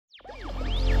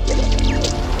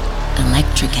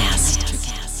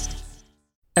Electricast.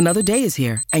 Another day is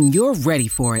here, and you're ready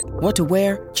for it. What to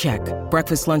wear? Check.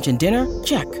 Breakfast, lunch, and dinner?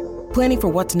 Check. Planning for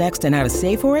what's next and how to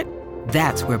save for it?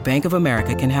 That's where Bank of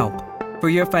America can help. For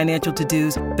your financial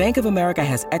to-dos, Bank of America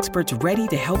has experts ready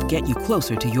to help get you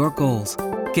closer to your goals.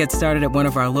 Get started at one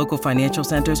of our local financial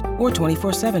centers or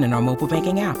 24/7 in our mobile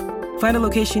banking app. Find a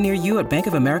location near you at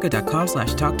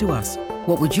bankofamerica.com/talktous.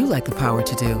 What would you like the power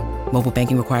to do? Mobile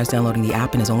banking requires downloading the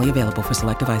app and is only available for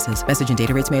select devices. Message and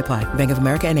data rates may apply. Bank of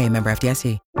America N.A., member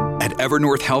FDIC. At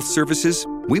Evernorth Health Services,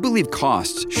 we believe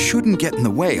costs shouldn't get in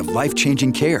the way of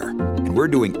life-changing care, and we're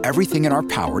doing everything in our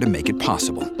power to make it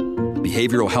possible.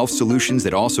 Behavioral health solutions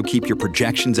that also keep your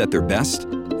projections at their best?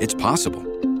 It's possible.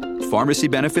 Pharmacy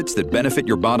benefits that benefit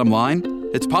your bottom line?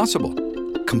 It's possible.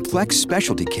 Complex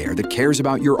specialty care that cares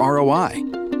about your ROI?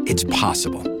 It's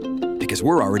possible. Because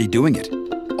we're already doing it.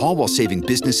 All while saving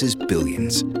businesses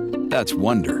billions. That's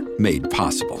Wonder made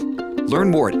possible.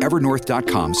 Learn more at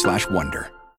evernorth.com/wonder.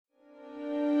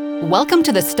 Welcome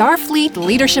to the Starfleet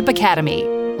Leadership Academy.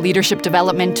 Leadership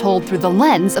development told through the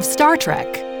lens of Star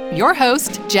Trek. Your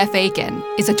host, Jeff Aiken,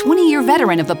 is a 20-year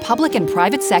veteran of the public and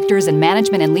private sectors in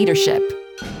management and leadership.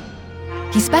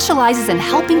 He specializes in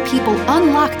helping people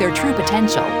unlock their true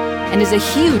potential and is a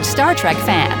huge Star Trek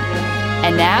fan.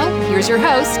 And now, here's your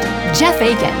host, Jeff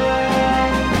Aiken.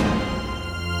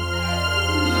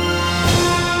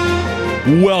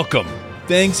 Welcome.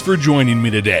 Thanks for joining me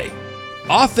today.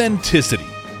 Authenticity,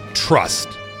 trust,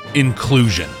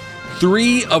 inclusion.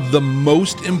 3 of the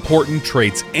most important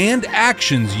traits and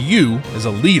actions you, as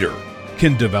a leader,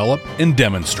 can develop and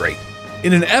demonstrate.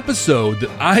 In an episode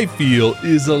that I feel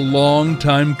is a long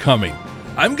time coming,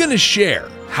 I'm going to share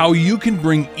how you can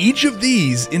bring each of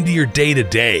these into your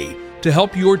day-to-day to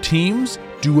help your teams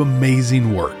do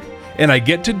amazing work. And I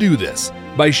get to do this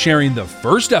by sharing the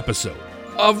first episode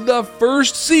of the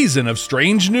first season of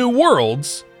Strange New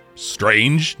Worlds.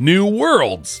 Strange New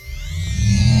Worlds.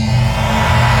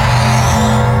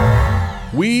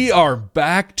 We are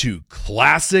back to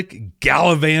classic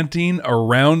gallivanting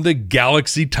around the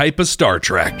galaxy type of Star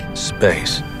Trek.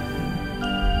 Space.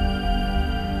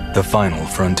 The final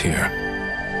frontier.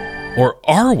 Or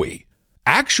are we?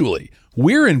 Actually,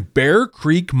 we're in Bear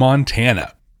Creek,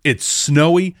 Montana. It's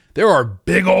snowy, there are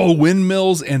big old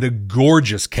windmills, and a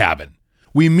gorgeous cabin.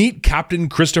 We meet Captain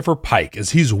Christopher Pike as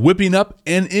he's whipping up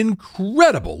an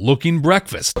incredible-looking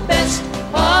breakfast. Best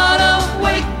part of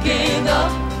waking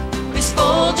up.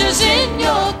 Folgers in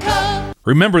your cup.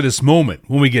 Remember this moment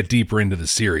when we get deeper into the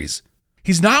series.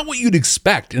 He's not what you'd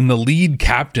expect in the lead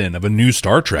captain of a new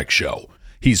Star Trek show.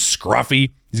 He's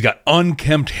scruffy, he's got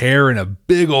unkempt hair and a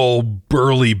big old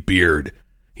burly beard.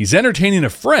 He's entertaining a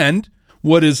friend,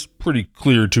 what is pretty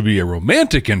clear to be a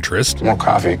romantic interest. More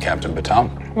coffee, Captain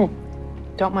Batal.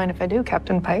 Don't mind if I do,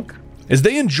 Captain Pike. As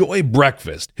they enjoy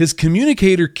breakfast, his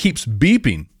communicator keeps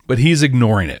beeping, but he's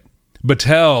ignoring it.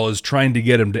 Batel is trying to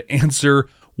get him to answer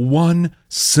one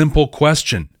simple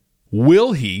question.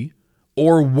 Will he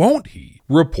or won't he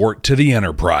report to the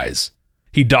Enterprise?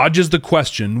 He dodges the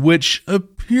question, which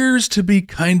appears to be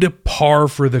kind of par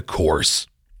for the course.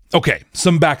 Okay,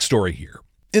 some backstory here.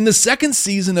 In the second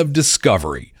season of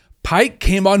Discovery, Pike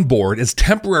came on board as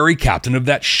temporary captain of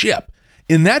that ship.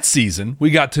 In that season, we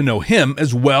got to know him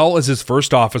as well as his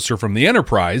first officer from the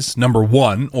Enterprise, number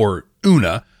 1, or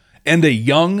Una, and a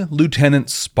young Lieutenant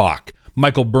Spock,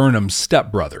 Michael Burnham's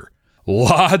stepbrother.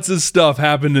 Lots of stuff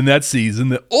happened in that season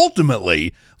that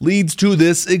ultimately leads to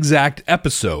this exact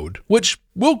episode, which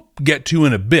we'll get to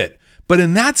in a bit. But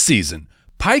in that season,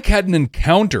 Pike had an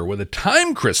encounter with a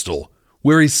time crystal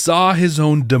where he saw his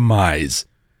own demise.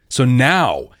 So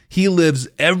now he lives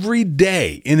every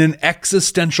day in an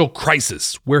existential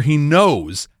crisis where he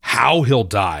knows how he'll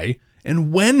die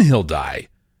and when he'll die.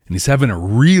 And he's having a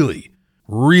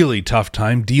really tough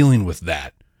time dealing with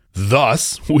that.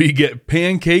 Thus, we get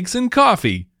pancakes and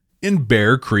coffee in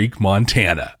Bear Creek,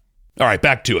 Montana. All right,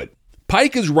 back to it.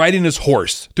 Pike is riding his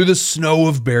horse through the snow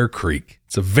of Bear Creek.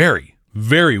 It's a very,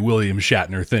 very William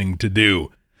Shatner thing to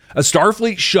do. A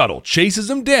Starfleet shuttle chases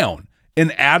him down,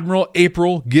 and Admiral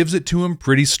April gives it to him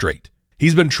pretty straight.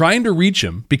 He's been trying to reach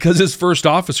him because his first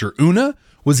officer, Una,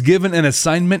 was given an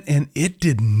assignment and it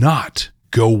did not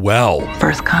go well.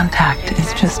 First contact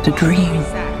is just a dream.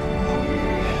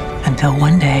 Until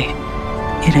one day,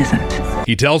 it isn't.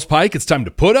 He tells Pike it's time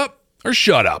to put up or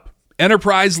shut up.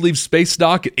 Enterprise leaves space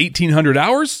dock at 1800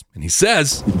 hours, and he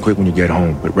says, "You can quit when you get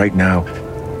home, but right now,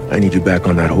 I need you back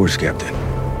on that horse, Captain."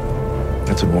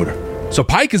 That's an order. So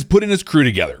Pike is putting his crew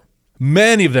together.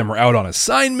 Many of them are out on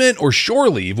assignment or shore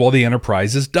leave while the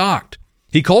Enterprise is docked.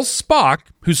 He calls Spock,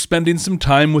 who's spending some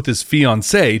time with his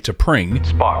fiancée, to pring.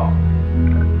 Spock,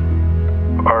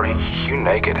 Are you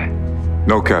naked?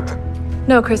 No, Captain.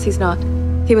 No, Chris, he's not.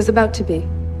 He was about to be.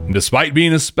 Despite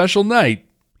being a special night,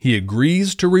 he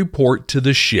agrees to report to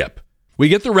the ship. We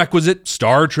get the requisite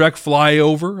Star Trek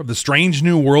flyover of the strange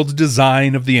new world's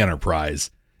design of the Enterprise.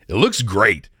 It looks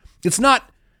great. It's not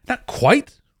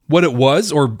quite what it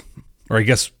was, or I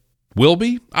guess will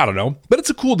be. I don't know, but it's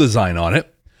a cool design on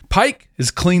it. Pike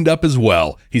is cleaned up as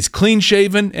well. He's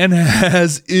clean-shaven and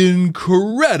has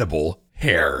incredible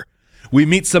hair. We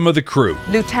meet some of the crew.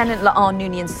 Lieutenant La'an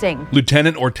Noonien Singh.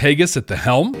 Lieutenant Ortegas at the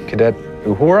helm. Cadet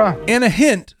Uhura. And a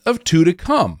hint of two to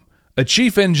come. A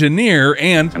chief engineer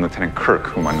and Lieutenant Kirk,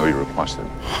 whom I know you requested.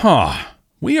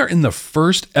 We are in the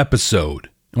first episode,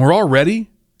 and we're already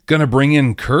gonna bring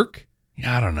in Kirk?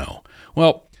 I don't know.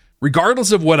 Well,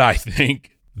 regardless of what I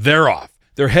think, they're off.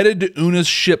 They're headed to Una's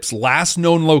ship's last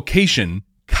known location,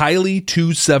 Kylie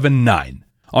 279.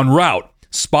 En route,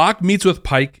 Spock meets with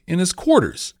Pike in his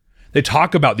quarters. They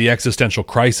talk about the existential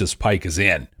crisis Pike is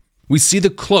in. We see the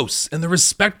close and the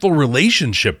respectful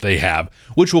relationship they have,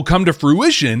 which will come to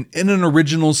fruition in an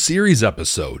original series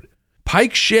episode.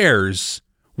 Pike shares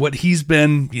what he's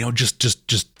been,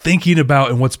 just thinking about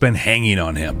and what's been hanging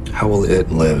on him. How will it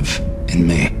live in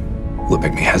me? Will it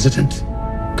make me hesitant?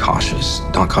 Cautious?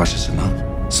 Not cautious enough?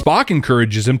 Spock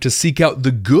encourages him to seek out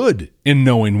the good in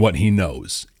knowing what he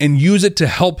knows and use it to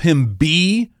help him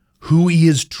be who he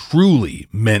is truly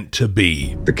meant to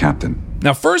be. The captain.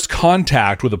 Now, first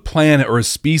contact with a planet or a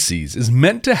species is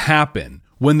meant to happen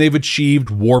when they've achieved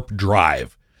warp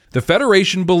drive. The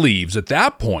Federation believes at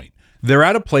that point they're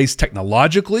at a place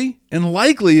technologically and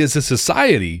likely as a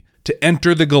society to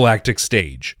enter the galactic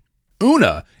stage.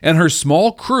 Una and her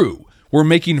small crew were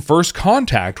making first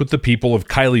contact with the people of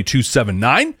Kylie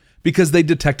 279 because they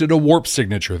detected a warp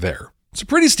signature there. It's a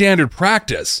pretty standard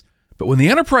practice, but when the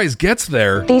Enterprise gets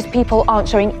there, These people aren't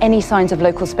showing any signs of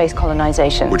local space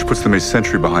colonization. Which puts them a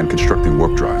century behind constructing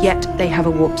warp drive. Yet they have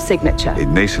a warp signature. A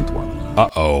nascent one.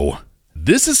 uh-oh.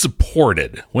 This is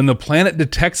supported when the planet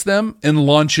detects them and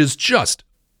launches just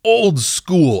old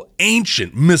school,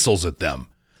 ancient missiles at them.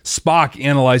 Spock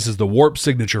analyzes the warp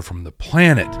signature from the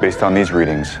planet. Based on these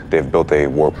readings, they've built a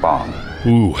warp bomb.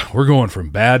 Ooh, we're going from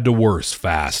bad to worse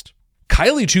fast.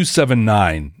 Kylie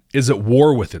 279 is at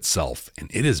war with itself, and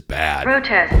it is bad.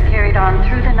 Protests carried on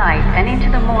through the night and into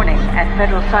the morning at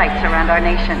federal sites around our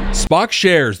nation. Spock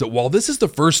shares that while this is the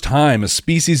first time a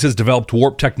species has developed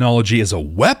warp technology as a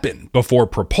weapon before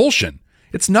propulsion,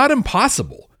 it's not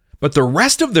impossible. But the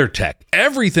rest of their tech,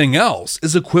 everything else,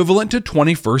 is equivalent to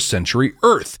 21st century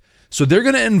Earth. So they're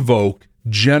going to invoke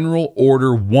General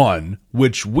Order 1,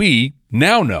 which we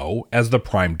now know as the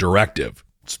Prime Directive.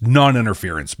 It's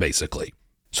non-interference, basically.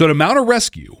 So to mount a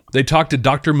rescue, they talk to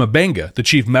Dr. Mabenga, the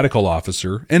chief medical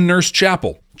officer, and Nurse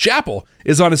Chapel. Chapel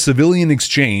is on a civilian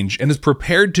exchange and is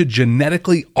prepared to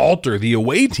genetically alter the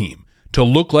away team to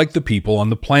look like the people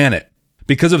on the planet.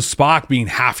 Because of Spock being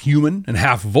half human and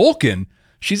half Vulcan,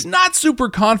 she's not super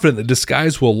confident the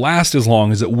disguise will last as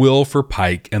long as it will for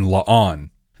Pike and La'an.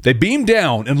 They beam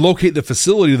down and locate the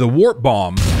facility the warp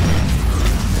bomb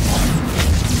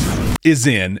is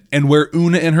in and where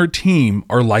Una and her team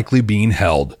are likely being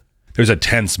held. There's a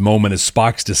tense moment as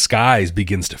Spock's disguise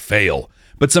begins to fail,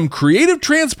 but some creative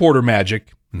transporter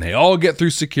magic and they all get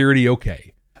through security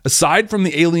okay. Aside from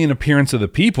the alien appearance of the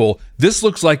people, this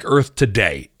looks like Earth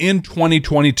today, in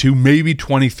 2022, maybe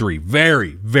 23.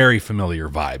 Very, very familiar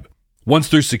vibe. Once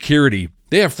through security,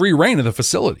 they have free reign of the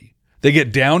facility. They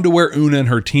get down to where Una and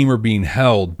her team are being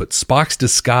held, but Spock's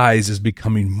disguise is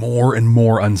becoming more and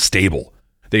more unstable.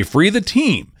 They free the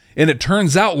team, and it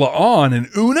turns out La'an and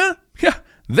Una,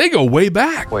 they go way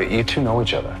back. Wait, you two know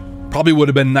each other? Probably would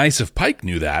have been nice if Pike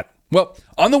knew that. Well,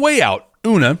 on the way out,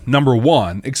 Una, number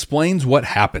 1, explains what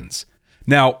happens.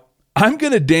 Now, I'm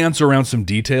going to dance around some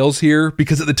details here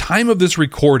because at the time of this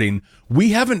recording,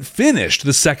 we haven't finished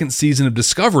the second season of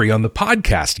Discovery on the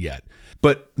podcast yet.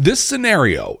 But this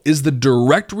scenario is the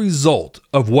direct result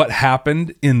of what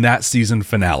happened in that season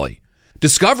finale.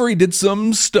 Discovery did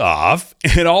some stuff,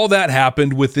 and all that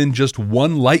happened within just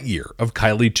 1 light year of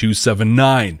Kylie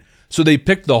 279. So they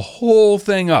picked the whole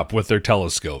thing up with their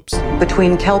telescopes.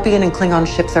 Between Kelpian and Klingon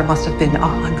ships, there must have been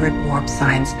 100 warp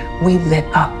signs. We lit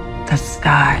up the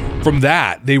sky. From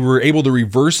that, they were able to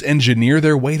reverse engineer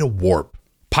their way to warp.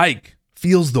 Pike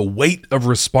feels the weight of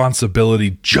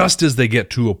responsibility just as they get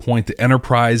to a point the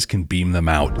Enterprise can beam them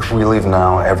out. If we leave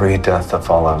now, every death that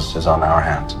follows is on our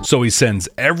hands. So he sends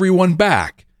everyone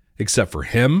back except for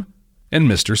him and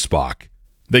Mr. Spock.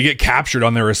 They get captured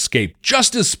on their escape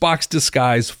just as Spock's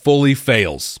disguise fully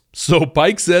fails. So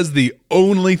Pike says the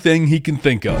only thing he can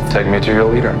think of. Take me to your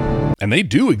leader. And they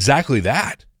do exactly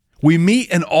that. we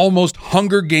meet an almost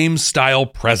Hunger Games style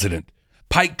president.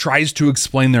 Pike tries to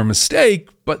explain their mistake,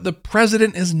 but the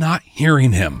president is not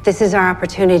hearing him. This is our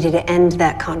opportunity to end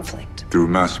that conflict. Through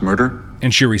mass murder?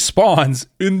 And she responds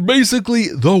in basically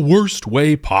the worst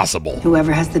way possible.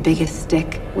 Whoever has the biggest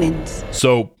stick wins.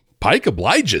 So Pike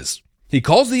obliges. He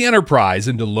calls the Enterprise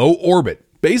into low orbit,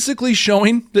 basically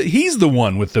showing that he's the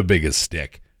one with the biggest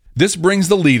stick. This brings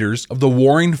the leaders of the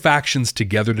warring factions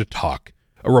together to talk.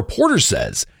 A reporter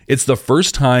says it's the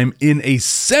first time in a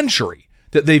century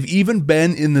that they've even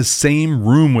been in the same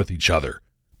room with each other.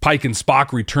 Pike and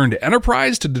Spock return to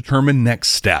Enterprise to determine next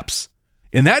steps.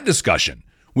 In that discussion,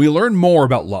 we learn more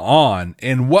about La'an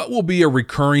and what will be a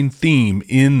recurring theme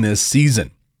in this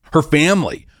season. Her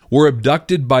family were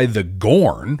abducted by the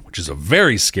Gorn, which is a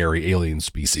very scary alien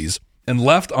species, and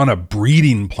left on a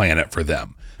breeding planet for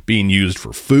them, being used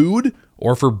for food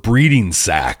or for breeding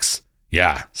sacks.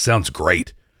 Yeah, sounds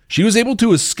great. She was able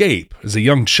to escape as a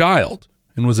young child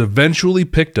and was eventually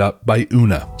picked up by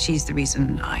Una. She's the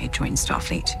reason I joined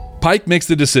Starfleet. Pike makes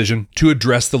the decision to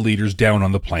address the leaders down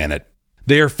on the planet.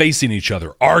 They are facing each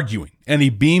other, arguing, and he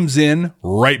beams in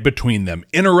right between them,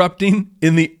 interrupting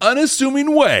in the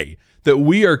unassuming way that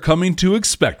we are coming to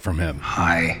expect from him.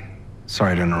 Hi.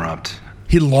 Sorry to interrupt.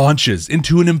 He launches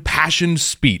into an impassioned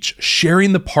speech,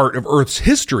 sharing the part of Earth's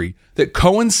history that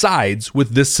coincides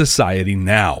with this society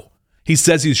now. He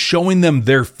says he's showing them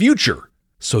their future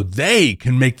so they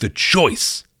can make the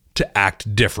choice to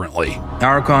act differently.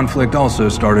 Our conflict also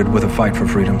started with a fight for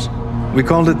freedoms. We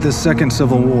called it the Second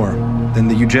Civil War, then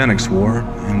the Eugenics War,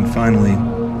 and finally,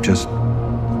 just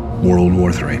World War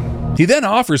III. He then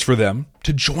offers for them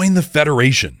to join the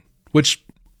Federation, which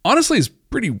honestly is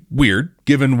pretty weird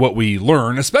given what we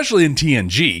learn, especially in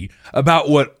TNG, about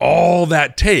what all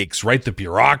that takes, right? The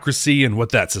bureaucracy and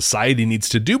what that society needs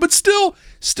to do. But still,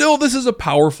 this is a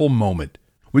powerful moment.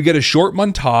 We get a short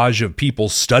montage of people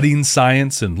studying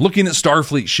science and looking at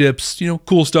Starfleet ships,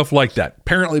 cool stuff like that,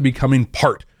 apparently becoming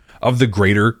part of the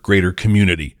greater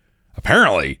community.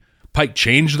 Apparently, Pike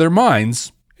changed their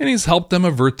minds and he's helped them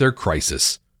avert their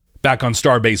crisis. Back on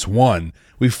Starbase 1,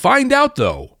 we find out,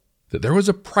 though, that there was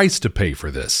a price to pay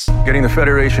for this. Getting the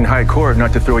Federation High Court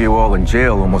not to throw you all in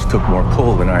jail almost took more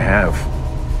pull than I have.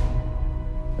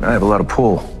 And I have a lot of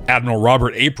pull. Admiral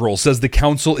Robert April says the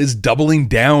Council is doubling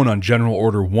down on General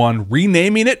Order 1,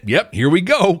 renaming it, here we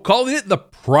go, calling it the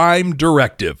Prime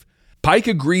Directive. Pike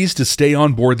agrees to stay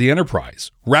on board the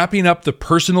Enterprise, wrapping up the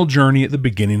personal journey at the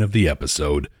beginning of the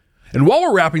episode. And while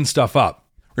we're wrapping stuff up,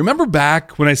 remember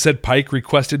back when I said Pike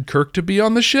requested Kirk to be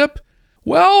on the ship?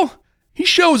 Well, he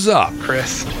shows up.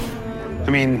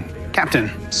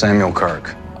 Captain. Samuel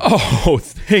Kirk. Oh,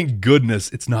 thank goodness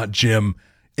it's not Jim.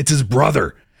 It's his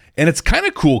brother. And it's kind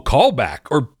of cool callback,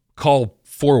 or call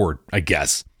forward, I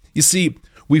guess. You see,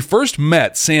 we first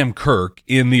met Sam Kirk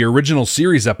in the original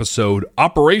series episode,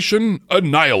 Operation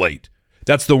Annihilate.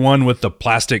 That's the one with the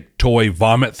plastic toy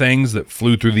vomit things that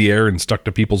flew through the air and stuck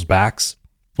to people's backs.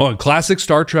 Well, in classic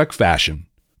Star Trek fashion,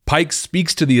 Pike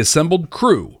speaks to the assembled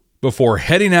crew before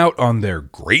heading out on their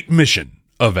great mission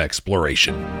of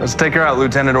exploration. Let's take her out,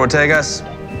 Lieutenant Ortegas.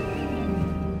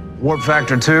 Warp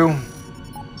Factor 2.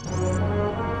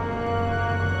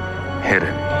 Hit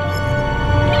it.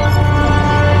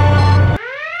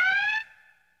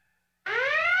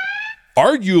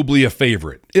 Arguably a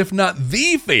favorite, if not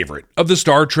the favorite, of the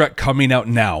Star Trek coming out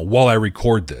now while I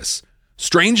record this,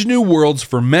 Strange New Worlds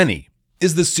for many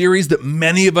is the series that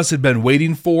many of us had been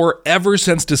waiting for ever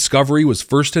since Discovery was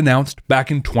first announced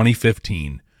back in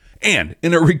 2015. And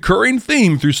in a recurring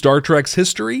theme through Star Trek's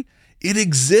history, it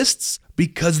exists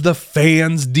because the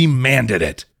fans demanded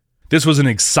it. This was an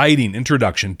exciting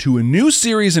introduction to a new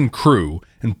series and crew,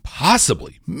 and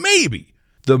possibly, maybe,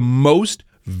 the most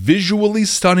visually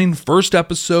stunning first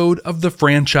episode of the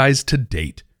franchise to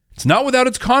date. It's not without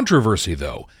its controversy,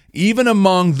 though, even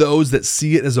among those that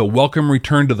see it as a welcome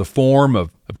return to the form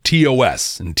of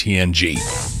TOS and TNG.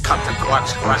 Come to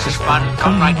Quark's Crush's Fun.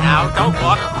 Come right now. Don't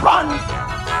walk. Run!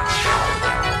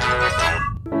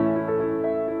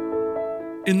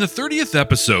 In the 30th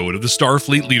episode of the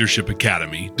Starfleet Leadership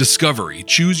Academy, Discovery,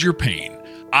 Choose Your Pain,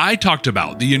 I talked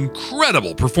about the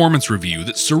incredible performance review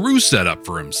that Saru set up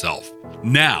for himself.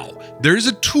 Now, there's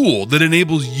a tool that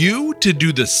enables you to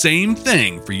do the same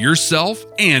thing for yourself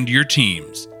and your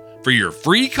teams. For your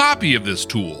free copy of this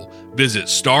tool, visit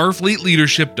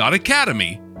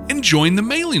starfleetleadership.academy and join the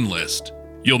mailing list.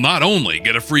 You'll not only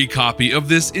get a free copy of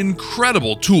this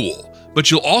incredible tool, but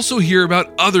you'll also hear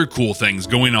about other cool things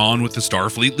going on with the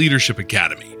Starfleet Leadership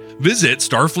Academy. Visit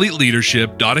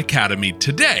starfleetleadership.academy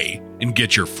today and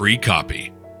get your free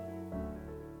copy.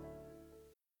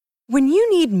 When you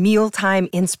need mealtime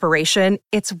inspiration,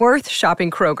 it's worth shopping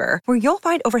Kroger, where you'll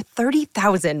find over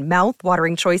 30,000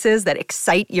 mouth-watering choices that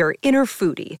excite your inner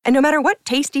foodie. And no matter what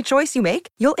tasty choice you make,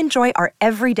 you'll enjoy our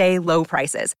everyday low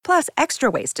prices, plus extra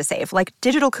ways to save, like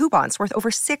digital coupons worth over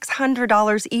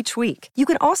 $600 each week. You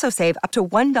can also save up to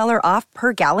 $1 off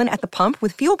per gallon at the pump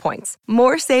with fuel points.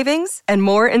 More savings and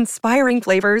more inspiring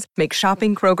flavors make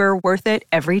shopping Kroger worth it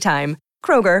every time.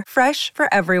 Kroger, fresh for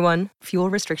everyone. Fuel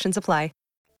restrictions apply.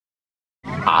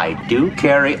 I do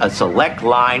carry a select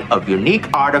line of unique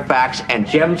artifacts and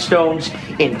gemstones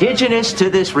indigenous to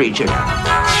this region.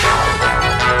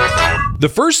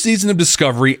 The first season of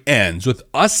Discovery ends with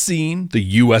us seeing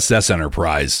the USS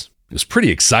Enterprise. It was pretty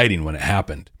exciting when it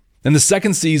happened. And the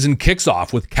second season kicks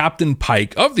off with Captain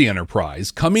Pike of the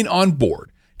Enterprise coming on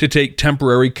board to take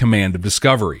temporary command of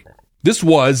Discovery. This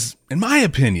was, in my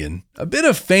opinion, a bit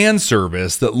of fan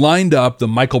service that lined up the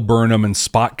Michael Burnham and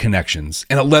Spock connections,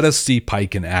 and it let us see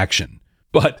Pike in action.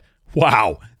 But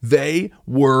wow, they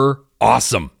were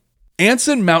awesome.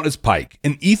 Anson Mount as Pike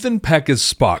and Ethan Peck as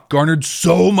Spock garnered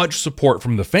so much support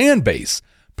from the fan base,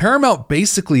 Paramount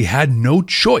basically had no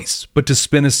choice but to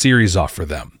spin a series off for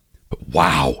them. But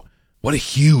wow, what a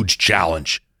huge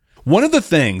challenge. One of the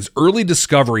things early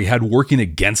Discovery had working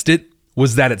against it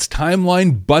was that its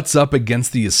timeline butts up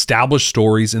against the established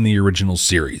stories in the original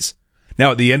series.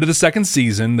 Now, at the end of the second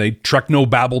season, they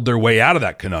techno-babbled their way out of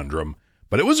that conundrum,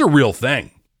 but it was a real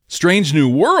thing. Strange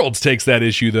New Worlds takes that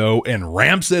issue, though, and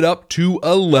ramps it up to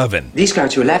 11. These go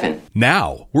to 11.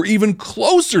 Now, we're even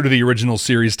closer to the original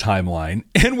series timeline,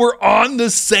 and we're on the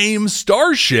same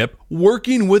starship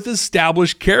working with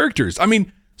established characters. I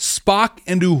mean, Spock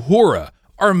and Uhura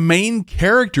are main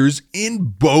characters in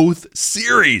both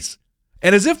series.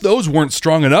 And as if those weren't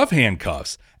strong enough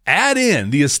handcuffs, add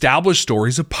in the established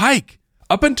stories of Pike.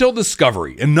 Up until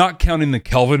Discovery, and not counting the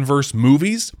Kelvinverse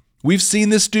movies, we've seen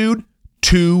this dude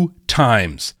 2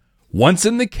 times. Once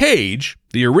in The Cage,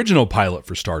 the original pilot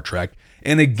for Star Trek,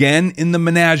 and again in The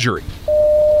Menagerie,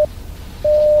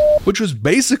 which was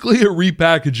basically a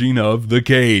repackaging of The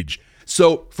Cage.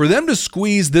 So for them to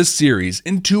squeeze this series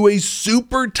into a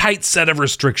super tight set of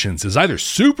restrictions is either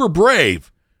super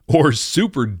brave or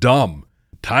super dumb.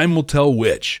 Time will tell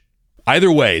which.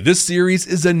 Either way, this series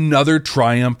is another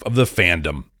triumph of the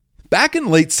fandom. Back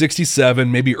in late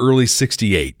 67, maybe early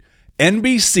 68,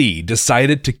 NBC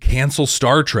decided to cancel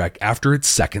Star Trek after its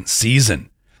second season.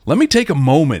 Let me take a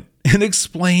moment and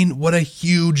explain what a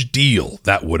huge deal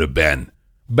that would have been.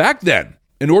 Back then,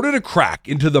 in order to crack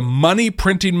into the money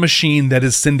printing machine that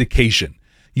is syndication,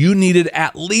 you needed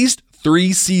at least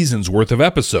 3 seasons worth of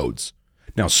episodes.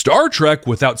 Now, Star Trek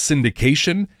without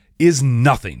syndication is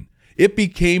nothing. It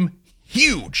became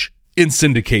huge in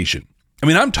syndication. I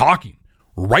mean, I'm talking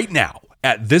right now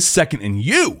at this second, and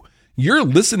you're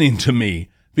listening to me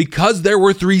because there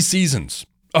were 3 seasons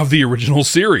of the original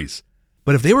series.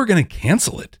 But if they were going to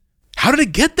cancel it, how did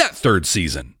it get that 3rd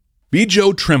season? B.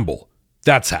 Joe Trimble,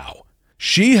 that's how.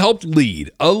 She helped lead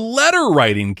a letter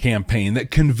writing campaign that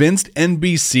convinced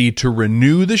NBC to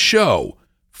renew the show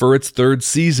for its 3rd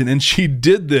season. And she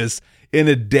did this in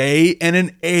a day and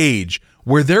an age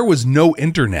where there was no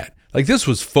internet. Like, this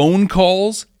was phone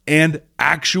calls and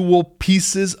actual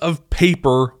pieces of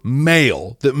paper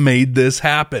mail that made this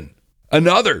happen.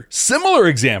 Another similar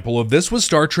example of this was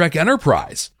Star Trek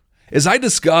Enterprise. As I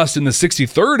discussed in the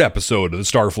 63rd episode of the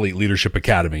Starfleet Leadership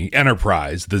Academy,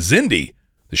 Enterprise, the Xindi,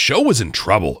 the show was in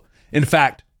trouble. In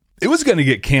fact, it was going to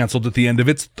get canceled at the end of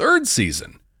its 3rd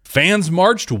season. Fans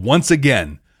marched once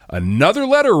again. Another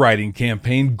letter writing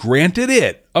campaign granted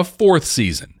it a 4th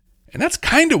season. And that's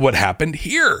kind of what happened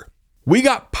here. We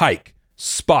got Pike,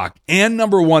 Spock, and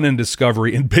Number 1 in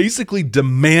Discovery and basically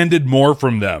demanded more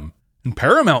from them. And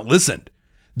Paramount listened.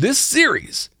 This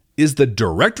series is the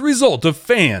direct result of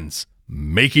fans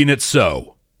making it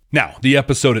so. Now, the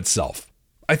episode itself.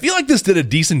 I feel like this did a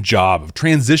decent job of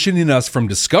transitioning us from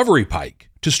Discovery Pike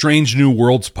to Strange New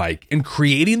Worlds Pike and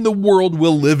creating the world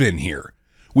we'll live in here.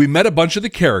 We met a bunch of the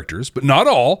characters, but not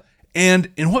all,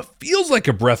 and in what feels like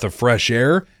a breath of fresh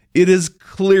air, it is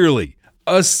clearly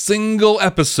a single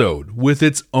episode with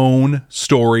its own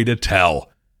story to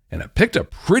tell. And it picked a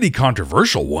pretty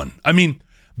controversial one. I mean,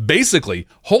 basically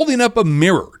holding up a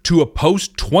mirror to a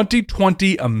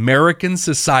post-2020 American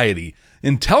society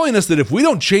and telling us that if we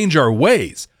don't change our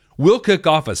ways, we'll kick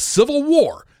off a civil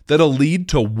war that'll lead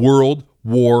to World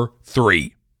War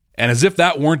III. And as if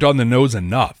that weren't on the nose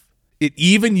enough, it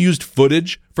even used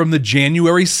footage from the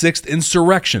January 6th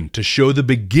insurrection to show the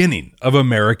beginning of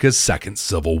America's second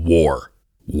Civil War.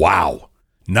 Wow.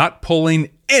 Not pulling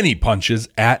any punches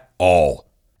at all.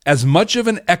 As much of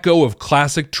an echo of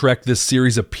classic Trek this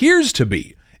series appears to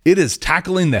be, it is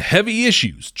tackling the heavy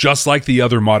issues just like the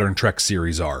other modern Trek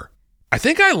series are. I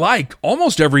think I like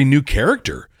almost every new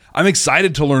character. I'm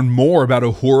excited to learn more about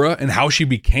Uhura and how she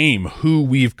became who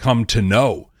we've come to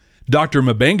know. Dr.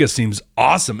 M'Benga seems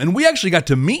awesome, and we actually got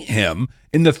to meet him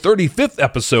in the 35th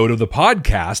episode of the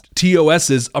podcast,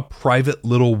 TOS's A Private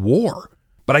Little War.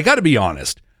 But I gotta be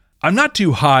honest, I'm not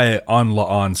too high on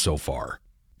La'an so far.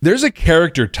 There's a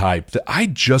character type that I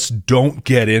just don't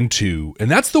get into, and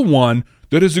that's the one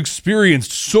that has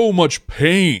experienced so much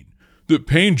pain that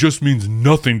pain just means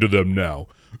nothing to them now.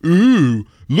 Ooh,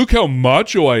 look how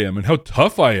macho I am and how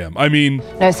tough I am. I mean...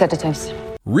 No sedatives.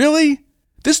 Really?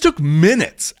 This took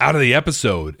minutes out of the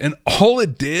episode, and all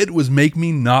it did was make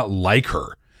me not like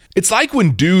her. It's like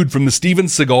when dude from the Steven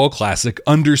Seagal classic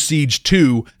Under Siege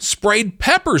 2 sprayed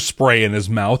pepper spray in his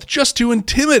mouth just to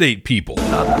intimidate people.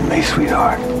 Not on me,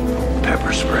 sweetheart.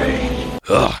 Pepper spray.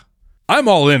 Ugh. I'm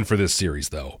all in for this series,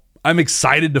 though. I'm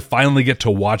excited to finally get to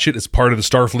watch it as part of the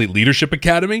Starfleet Leadership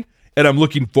Academy, and I'm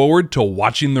looking forward to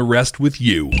watching the rest with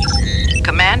you.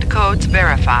 Command codes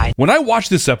verified. When I watched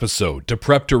this episode to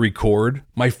prep to record,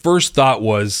 my first thought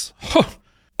was,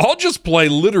 I'll just play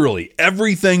literally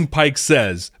everything Pike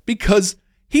says because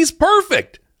he's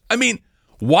perfect. I mean,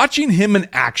 watching him in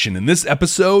action in this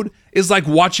episode is like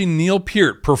watching Neil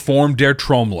Peart perform Der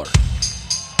Trommler.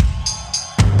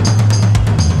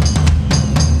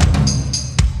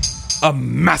 A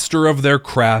master of their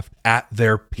craft at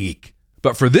their peak.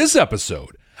 But for this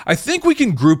episode, I think we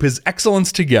can group his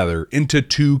excellence together into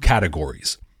two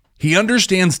categories. He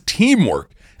understands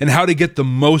teamwork and how to get the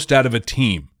most out of a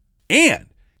team. And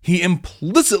he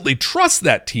implicitly trusts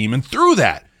that team and through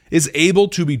that is able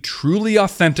to be truly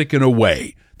authentic in a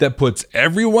way that puts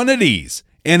everyone at ease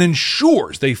and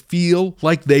ensures they feel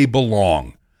like they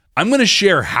belong. I'm going to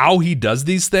share how he does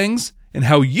these things and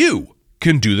how you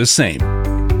can do the same.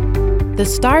 The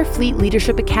Starfleet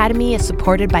Leadership Academy is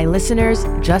supported by listeners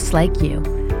just like you.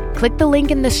 Click the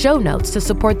link in the show notes to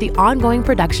support the ongoing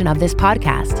production of this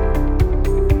podcast.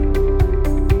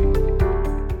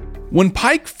 When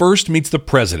Pike first meets the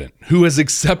president, who has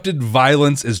accepted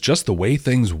violence as just the way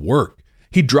things work,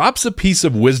 he drops a piece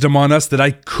of wisdom on us that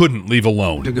I couldn't leave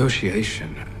alone.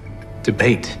 Negotiation,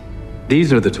 debate.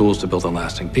 These are the tools to build a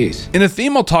lasting peace. In a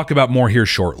theme I'll talk about more here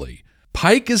shortly,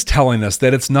 Pike is telling us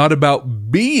that it's not about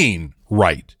being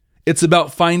right. It's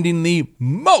about finding the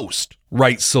most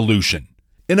right solution.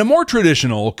 In a more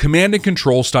traditional command and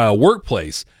control style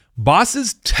workplace,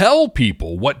 bosses tell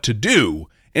people what to do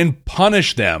and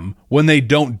punish them when they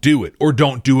don't do it or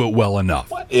don't do it well enough.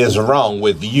 What is wrong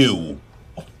with you?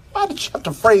 Why did you have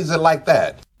to phrase it like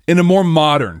that? In a more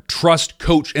modern trust,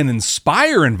 coach, and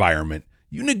inspire environment,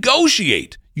 you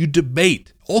negotiate, you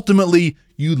debate, ultimately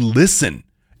you listen.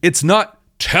 It's not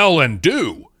tell and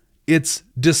do, it's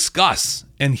discuss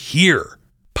and hear.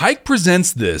 Pike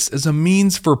presents this as a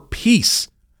means for peace.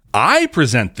 I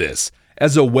present this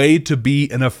as a way to be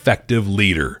an effective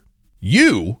leader.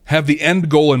 You have the end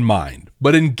goal in mind,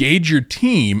 but engage your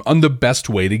team on the best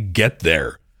way to get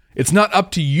there. It's not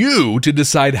up to you to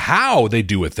decide how they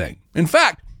do a thing. In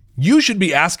fact, you should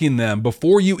be asking them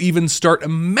before you even start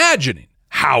imagining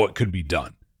how it could be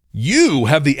done. You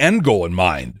have the end goal in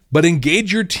mind, but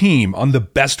engage your team on the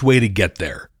best way to get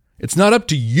there. It's not up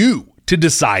to you to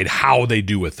decide how they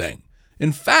do a thing.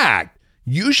 In fact,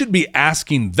 you should be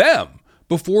asking them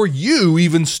before you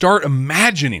even start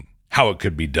imagining how it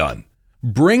could be done.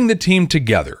 Bring the team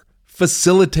together,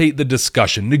 facilitate the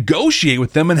discussion, negotiate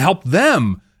with them, and help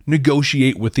them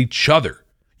negotiate with each other.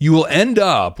 You will end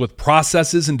up with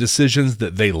processes and decisions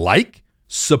that they like,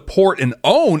 support, and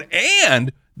own,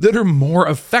 and that are more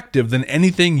effective than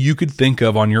anything you could think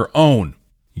of on your own.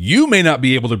 You may not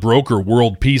be able to broker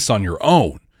world peace on your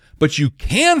own, but you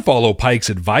can follow Pike's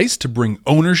advice to bring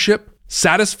ownership,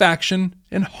 satisfaction,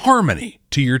 and harmony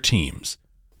to your teams.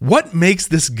 What makes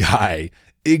this guy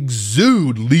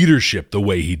exude leadership the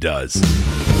way he does?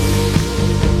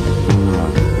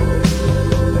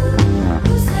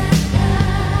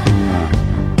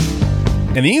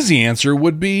 An easy answer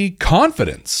would be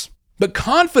confidence. But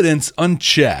confidence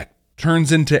unchecked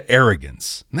turns into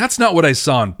arrogance. And that's not what I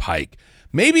saw in Pike.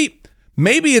 Maybe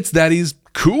it's that he's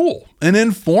cool and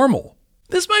informal.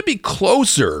 This might be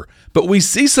closer, but we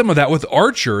see some of that with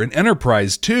Archer in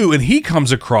Enterprise too, and he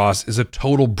comes across as a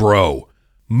total bro.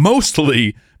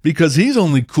 Mostly because he's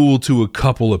only cool to a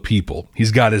couple of people.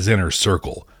 He's got his inner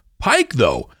circle. Pike,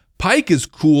 though, Pike is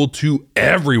cool to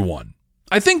everyone.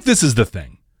 I think this is the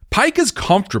thing. Pike is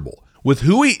comfortable with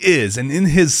who he is and in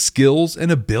his skills and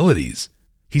abilities.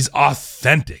 He's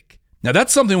authentic, Now,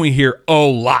 that's something we hear a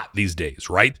lot these days,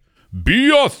 right?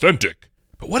 Be authentic.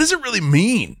 But what does it really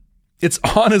mean? It's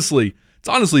honestly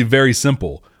very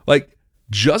simple. Like,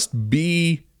 just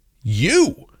be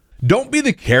you. Don't be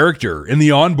the character in the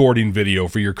onboarding video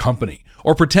for your company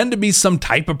or pretend to be some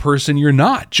type of person you're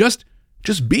not. Just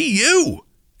be you.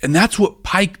 And that's what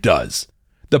Pike does.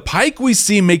 The Pike we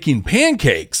see making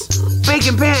pancakes,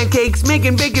 making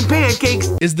bacon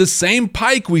pancakes, is the same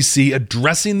Pike we see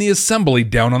addressing the assembly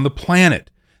down on the planet.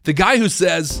 The guy who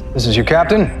says, "This is your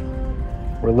captain.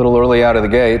 We're a little early out of the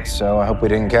gate, so I hope we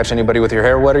didn't catch anybody with your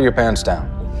hair wet or your pants down,"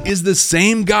 is the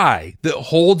same guy that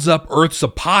holds up Earth's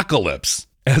apocalypse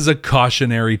as a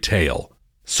cautionary tale.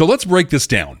 So let's break this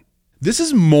down. This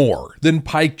is more than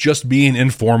Pike just being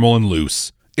informal and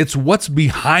loose. It's what's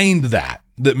behind that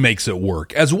makes it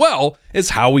work, as well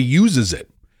as how he uses it.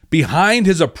 Behind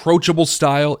his approachable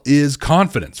style is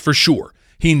confidence, for sure.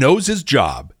 He knows his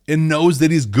job and knows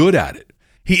that he's good at it.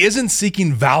 He isn't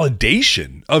seeking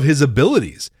validation of his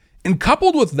abilities. And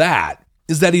coupled with that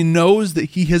is that he knows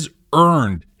that he has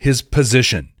earned his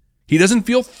position. He doesn't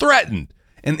feel threatened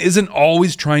and isn't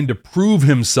always trying to prove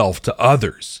himself to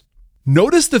others.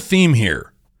 Notice the theme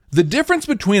here. The difference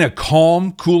between a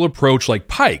calm, cool approach like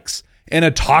Pike's and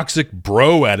a toxic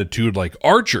bro attitude like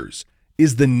Archer's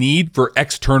is the need for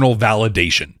external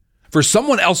validation. For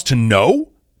someone else to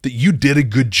know that you did a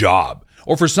good job,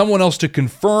 or for someone else to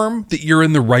confirm that you're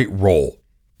in the right role.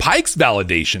 Pike's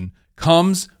validation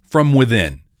comes from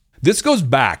within. This goes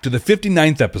back to the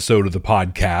 59th episode of the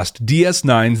podcast,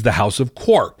 DS9's The House of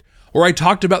Quark, where I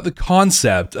talked about the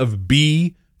concept of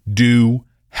be, do,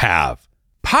 have.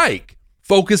 Pike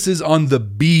focuses on the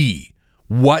be,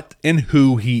 what and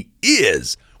who he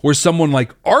is, where someone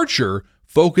like Archer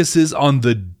focuses on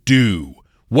the do,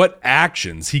 what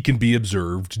actions he can be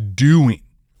observed doing.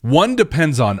 One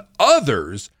depends on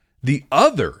others, the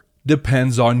other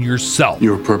depends on yourself.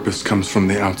 Your purpose comes from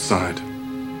the outside.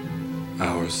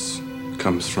 Ours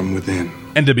comes from within.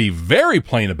 And to be very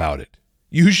plain about it,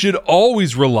 you should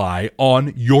always rely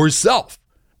on yourself.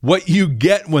 What you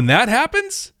get when that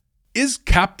happens is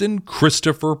Captain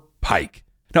Christopher Pike.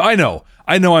 Now, I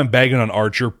know I'm bagging on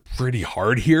Archer pretty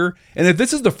hard here, and if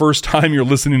this is the first time you're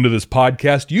listening to this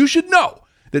podcast, you should know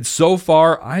that so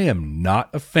far I am not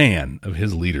a fan of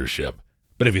his leadership.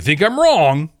 But if you think I'm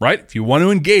wrong, right, if you want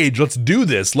to engage, let's do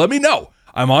this, let me know.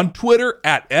 I'm on Twitter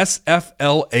at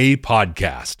SFLA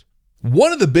Podcast.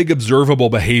 One of the big observable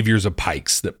behaviors of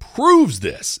Pike's that proves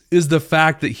this is the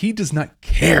fact that he does not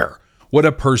care what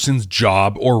a person's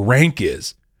job or rank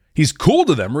is. He's cool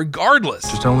to them regardless.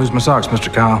 Just don't lose my socks,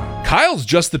 Mr. Kyle. Kyle's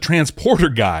just the transporter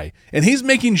guy, and he's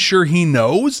making sure he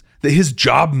knows that his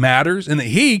job matters and that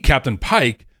he, Captain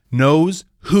Pike, knows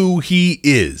who he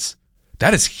is.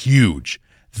 That is huge.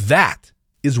 That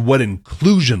is what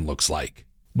inclusion looks like.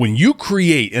 When you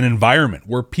create an environment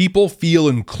where people feel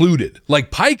included,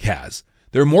 like Pike has,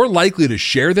 they're more likely to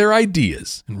share their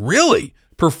ideas and really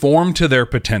perform to their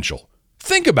potential.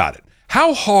 Think about it.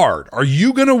 How hard are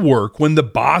you going to work when the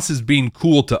boss is being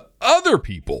cool to other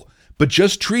people, but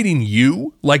just treating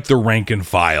you like the rank and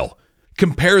file?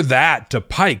 Compare that to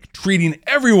Pike treating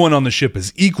everyone on the ship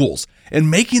as equals and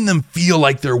making them feel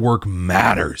like their work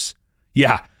matters.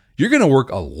 Yeah, you're going to work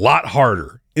a lot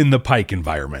harder in the Pike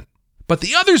environment. But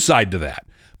the other side to that,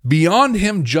 beyond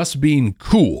him just being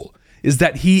cool, is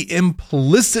that he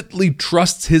implicitly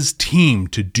trusts his team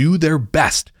to do their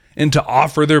best and to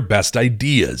offer their best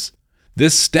ideas.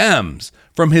 This stems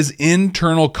from his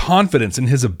internal confidence in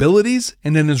his abilities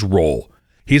and in his role.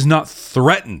 He's not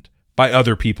threatened by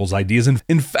other people's ideas. And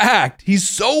in fact, he's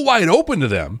so wide open to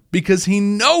them because he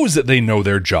knows that they know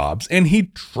their jobs and he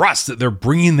trusts that they're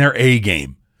bringing their A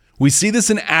game. We see this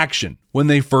in action when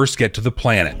they first get to the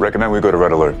planet. Recommend we go to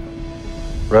Red Alert.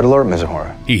 Red Alert,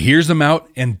 Mizahora. He hears them out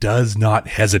and does not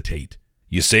hesitate.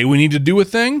 You say we need to do a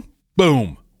thing?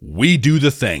 Boom, we do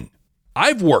the thing.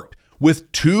 I've worked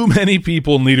with too many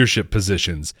people in leadership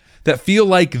positions that feel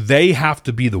like they have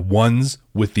to be the ones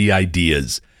with the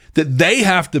ideas, that they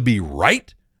have to be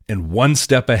right and one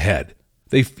step ahead.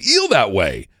 They feel that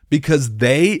way because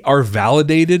they are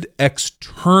validated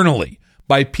externally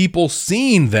by people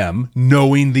seeing them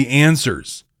knowing the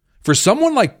answers. For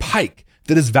someone like Pike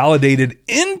that is validated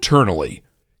internally,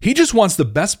 he just wants the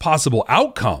best possible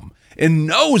outcome and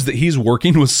knows that he's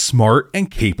working with smart and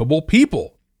capable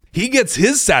people. He gets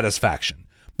his satisfaction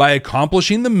by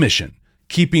accomplishing the mission,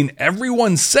 keeping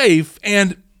everyone safe,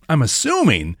 and, I'm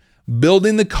assuming,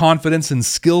 building the confidence and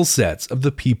skill sets of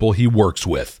the people he works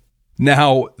with.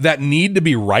 Now, that need to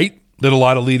be right that a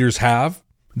lot of leaders have,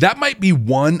 that might be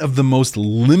one of the most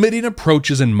limiting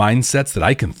approaches and mindsets that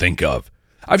I can think of.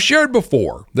 I've shared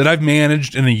before that I've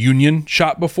managed in a union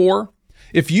shop before.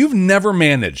 If you've never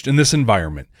managed in this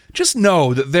environment, just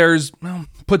know that there's, well,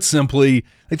 put simply,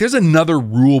 like there's another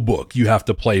rule book you have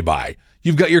to play by.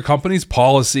 You've got your company's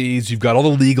policies, you've got all the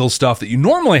legal stuff that you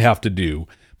normally have to do,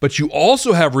 but you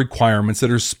also have requirements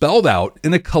that are spelled out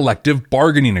in a collective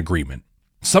bargaining agreement.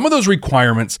 Some of those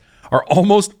requirements are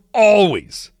almost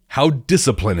always how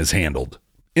discipline is handled.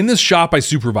 In this shop I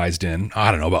supervised in,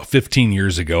 I don't know, about 15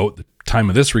 years ago at the time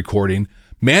of this recording,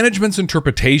 management's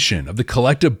interpretation of the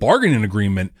collective bargaining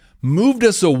agreement moved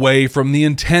us away from the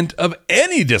intent of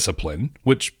any discipline,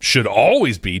 which should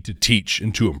always be to teach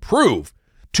and to improve,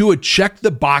 to a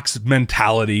check-the-box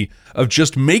mentality of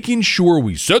just making sure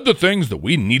we said the things that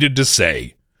we needed to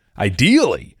say.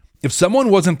 Ideally, if someone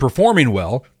wasn't performing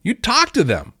well, you'd talk to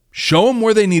them, show them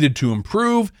where they needed to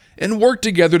improve, and work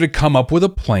together to come up with a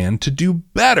plan to do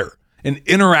better, an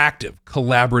interactive,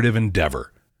 collaborative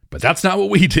endeavor. But that's not what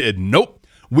we did. Nope.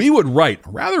 We would write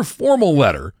a rather formal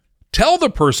letter, tell the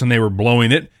person they were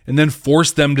blowing it, and then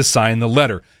force them to sign the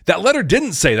letter. That letter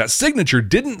didn't say, that signature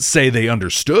didn't say they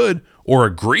understood or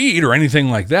agreed or anything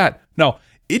like that. No,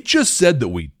 it just said that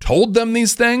we told them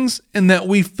these things and that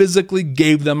we physically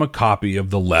gave them a copy of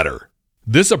the letter.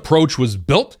 This approach was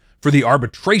built for the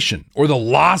arbitration or the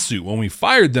lawsuit when we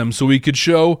fired them so we could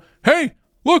show, hey,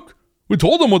 look, we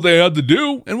told them what they had to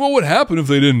do and what would happen if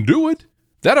they didn't do it.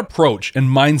 That approach and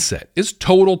mindset is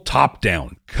total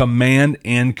top-down, command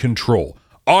and control.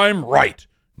 I'm right,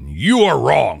 you are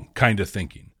wrong kind of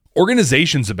thinking.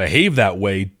 Organizations that behave that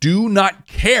way do not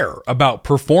care about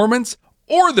performance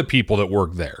or the people that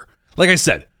work there. Like I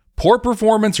said, poor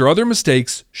performance or other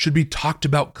mistakes should be talked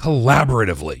about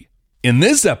collaboratively. In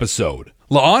this episode,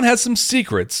 La'an has some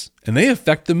secrets and they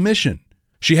affect the mission.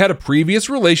 She had a previous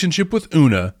relationship with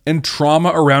Una and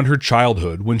trauma around her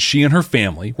childhood when she and her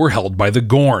family were held by the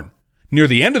Gorn. Near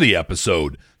the end of the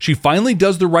episode, she finally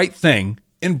does the right thing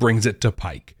and brings it to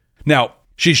Pike. Now,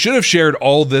 she should have shared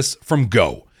all this from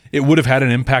go. It would have had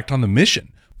an impact on the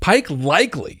mission. Pike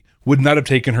likely would not have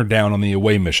taken her down on the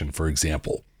away mission, for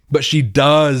example. But she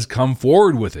does come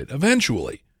forward with it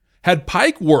eventually. Had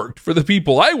Pike worked for the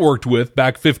people I worked with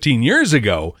back 15 years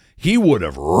ago, he would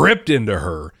have ripped into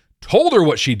her, told her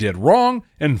what she did wrong,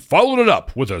 and followed it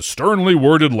up with a sternly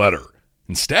worded letter.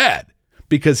 Instead,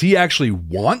 because he actually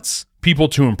wants people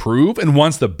to improve and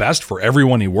wants the best for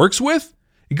everyone he works with,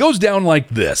 it goes down like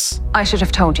this. I should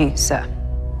have told you, sir.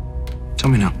 Tell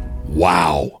me now.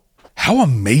 Wow, how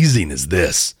amazing is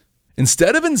this?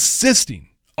 Instead of insisting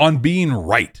on being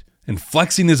right and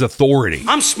flexing his authority,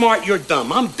 I'm smart, you're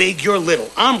dumb. I'm big, you're little.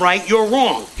 I'm right, you're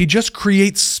wrong. he just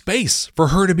creates space for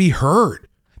her to be heard.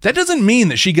 That doesn't mean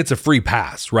that she gets a free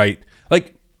pass, right?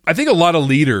 Like, I think a lot of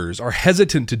leaders are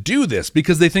hesitant to do this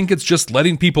because they think it's just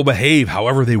letting people behave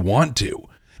however they want to.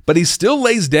 But he still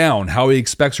lays down how he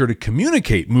expects her to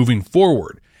communicate moving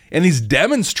forward. And he's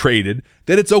demonstrated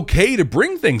that it's okay to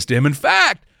bring things to him. In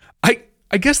fact,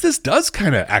 I guess this does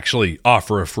kind of actually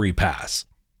offer a free pass.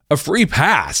 A free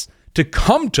pass to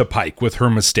come to Pike with her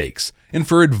mistakes and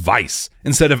for advice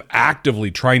instead of actively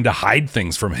trying to hide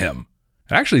things from him.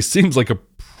 It actually seems like a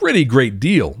pretty great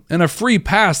deal and a free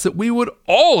pass that we would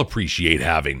all appreciate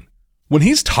having. When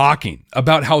he's talking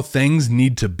about how things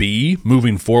need to be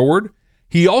moving forward,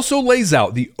 he also lays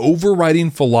out the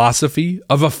overriding philosophy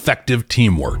of effective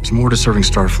teamwork. There's more to serving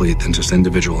Starfleet than just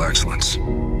individual excellence.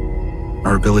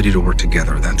 Our ability to work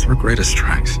together, that's our greatest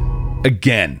strength.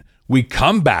 Again, we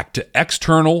come back to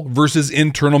external versus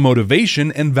internal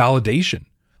motivation and validation.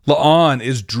 La'an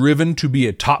is driven to be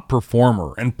a top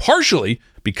performer, and partially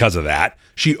because of that,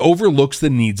 she overlooks the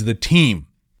needs of the team.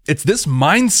 It's this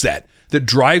mindset that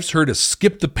drives her to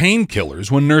skip the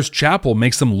painkillers when Nurse Chapel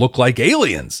makes them look like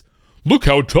aliens. Look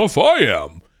how tough I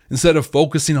am, instead of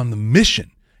focusing on the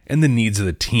mission and the needs of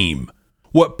the team.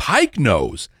 What Pike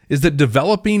knows is that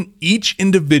developing each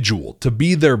individual to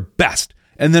be their best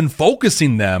and then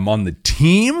focusing them on the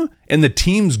team and the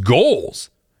team's goals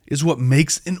is what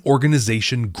makes an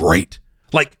organization great.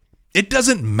 Like, it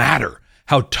doesn't matter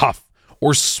how tough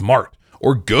or smart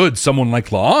or good someone like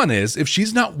La'an is if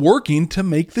she's not working to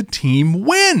make the team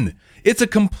win. It's a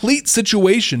complete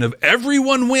situation of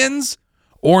everyone wins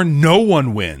or no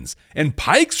one wins. And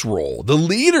Pike's role, the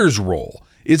leader's role,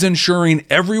 is ensuring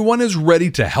everyone is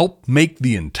ready to help make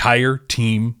the entire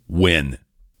team win.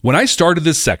 When I started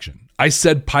this section, I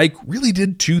said Pike really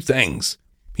did two things.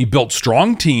 He built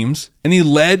strong teams and he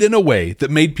led in a way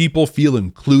that made people feel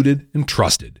included and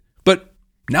trusted. But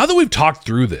now that we've talked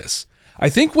through this, I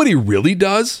think what he really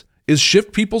does is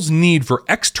shift people's need for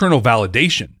external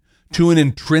validation to an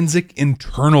intrinsic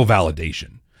internal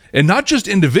validation. And not just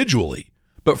individually,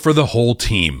 but for the whole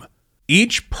team.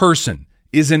 Each person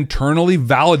is internally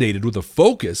validated with a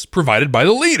focus provided by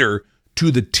the leader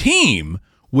to the team,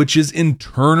 which is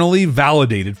internally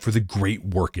validated for the great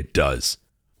work it does.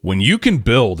 When you can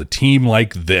build a team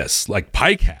like this, like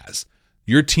Pike has,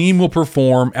 your team will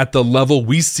perform at the level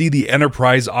we see the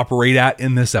enterprise operate at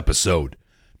in this episode.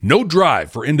 No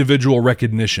drive for individual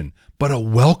recognition, but a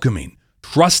welcoming,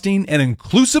 trusting, and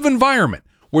inclusive environment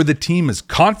where the team is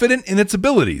confident in its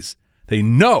abilities. They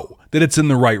know that it's in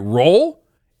the right role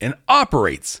and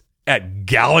operates at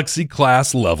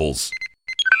galaxy-class levels.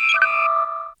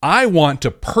 I want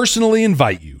to personally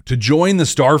invite you to join the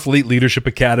Starfleet Leadership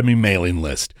Academy mailing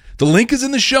list. The link is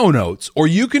in the show notes, or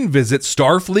you can visit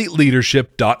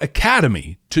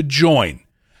starfleetleadership.academy to join.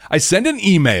 I send an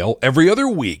email every other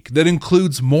week that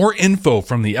includes more info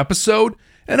from the episode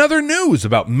and other news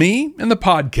about me and the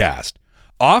podcast.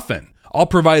 Often, I'll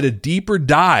provide a deeper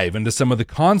dive into some of the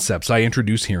concepts I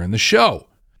introduce here in the show.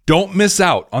 Don't miss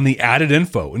out on the added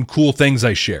info and cool things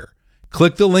I share.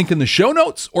 Click the link in the show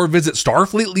notes or visit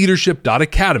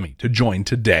starfleetleadership.academy to join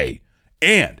today.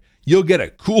 And you'll get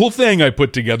a cool thing I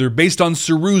put together based on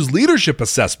Saru's leadership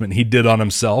assessment he did on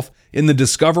himself in the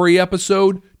Discovery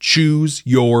episode, Choose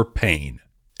Your Pain.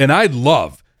 And I'd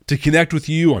love to connect with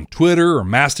you on Twitter or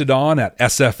Mastodon at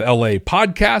SFLA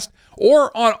Podcast,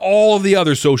 or on all of the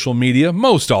other social media,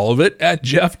 most all of it, at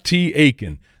Jeff T.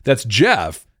 Aiken. That's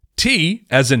Jeff, T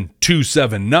as in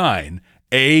 279,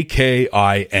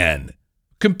 A-K-I-N.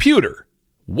 Computer,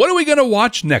 what are we going to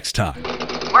watch next time?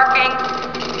 Working.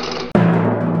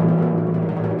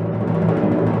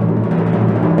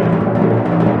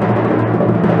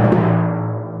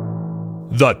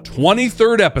 The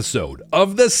 23rd episode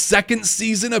of the second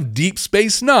season of Deep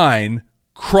Space Nine,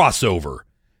 Crossover.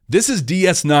 This is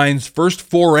DS9's first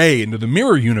foray into the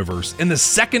Mirror Universe and the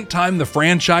second time the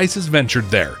franchise has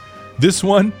ventured there. This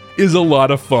one is a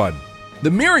lot of fun. The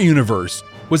Mirror Universe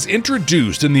was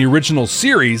introduced in the original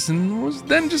series and was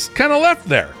then just kind of left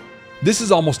there. This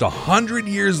is almost 100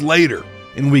 years later,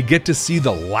 and we get to see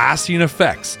the lasting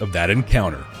effects of that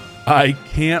encounter. I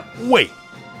can't wait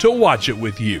to watch it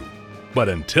with you. But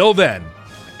until then,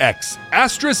 ex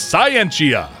astra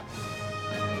scientia!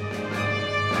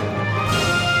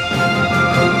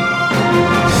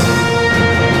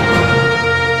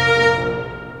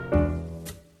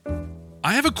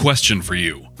 I have a question for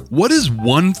you. What is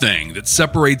one thing that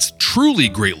separates truly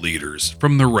great leaders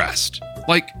from the rest?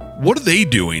 Like, what are they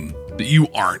doing that you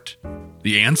aren't?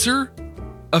 The answer?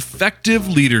 Effective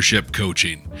leadership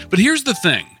coaching. But here's the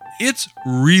thing. It's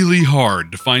really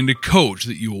hard to find a coach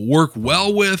that you will work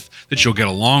well with, that you'll get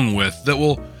along with, that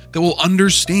will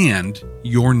understand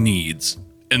your needs.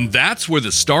 And that's where the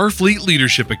Starfleet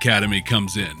Leadership Academy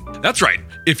comes in. That's right.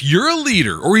 If you're a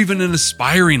leader or even an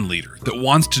aspiring leader that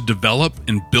wants to develop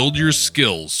and build your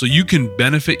skills so you can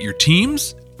benefit your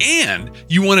teams, and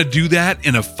you want to do that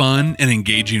in a fun and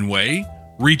engaging way,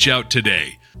 reach out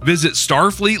today. Visit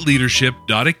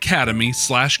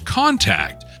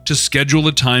starfleetleadership.academy/contact to schedule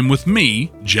a time with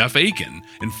me, Jeff Aiken,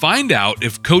 and find out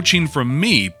if coaching from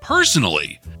me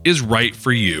personally is right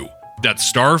for you.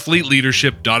 That's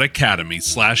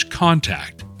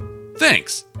starfleetleadership.academy/contact.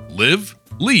 Thanks. Live,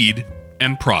 lead,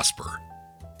 and prosper.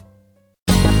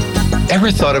 Ever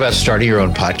thought about starting your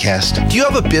own podcast? Do you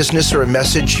have a business or a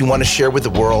message you want to share with the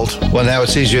world? Well, now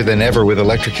it's easier than ever with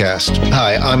Electricast.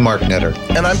 Hi, I'm Mark Netter.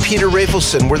 And I'm Peter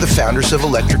Rafelson. We're the founders of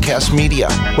Electricast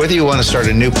Media. Whether you want to start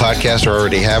a new podcast or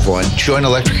already have one, join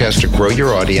Electricast to grow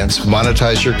your audience,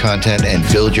 monetize your content, and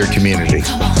build your community.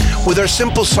 With our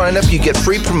simple sign-up, you get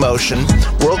free promotion,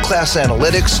 world-class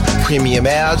analytics, premium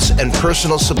ads, and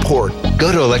personal support.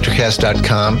 Go to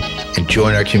electricast.com and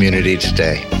join our community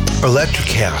today.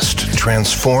 Electricast.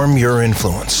 Transform your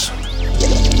influence.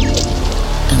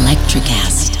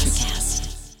 Electricast.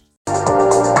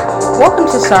 Welcome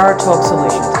to Sarah Talk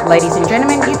Solutions. Ladies and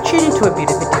gentlemen, you've tuned into a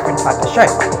bit of a different type of show.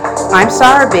 I'm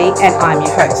Sarah B and I'm your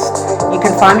host. You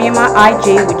can find me on my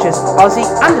IG, which is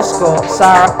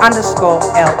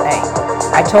Aussie_Sarah_LA.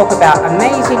 I talk about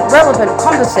amazing, relevant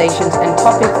conversations and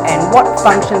topics and what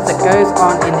functions that goes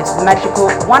on in this magical,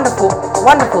 wonderful,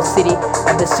 wonderful city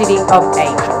of the City of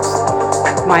Angels.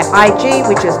 My IG,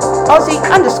 which is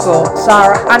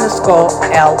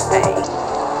Aussie_Sarah_LA.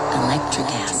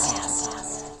 Electricast.